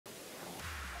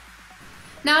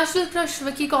National crush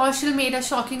Vicky Kaushal made a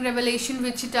shocking revelation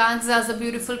which he tags as a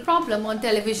beautiful problem on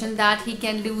television that he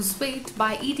can lose weight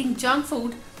by eating junk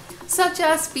food such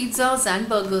as pizzas and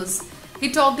burgers. He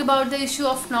talked about the issue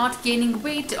of not gaining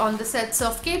weight on the sets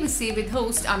of KBC with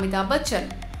host Amitabh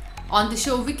Bachchan. On the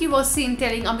show, Vicky was seen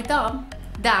telling Amitabh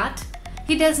that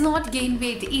he does not gain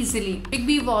weight easily. Big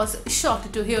B was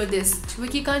shocked to hear this.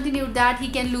 Vicky continued that he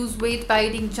can lose weight by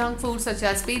eating junk food such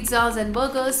as pizzas and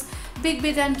burgers. Big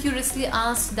B then curiously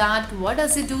asked that what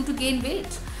does he do to gain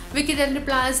weight? Vicky then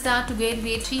replies that to gain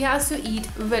weight he has to eat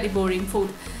very boring food,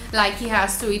 like he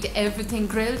has to eat everything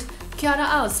grilled. Kiara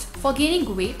asked for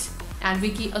gaining weight and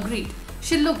Vicky agreed.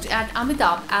 She looked at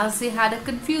Amitabh as they had a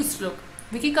confused look.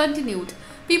 Vicky continued,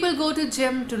 people go to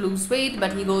gym to lose weight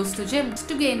but he goes to gym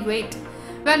to gain weight.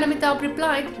 When Amitabh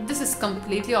replied, this is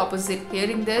completely opposite.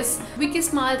 Hearing this, Vicky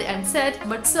smiled and said,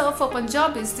 but sir, for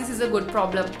Punjabis this is a good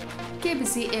problem.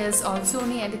 KBC is on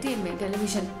Sony Entertainment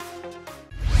Television.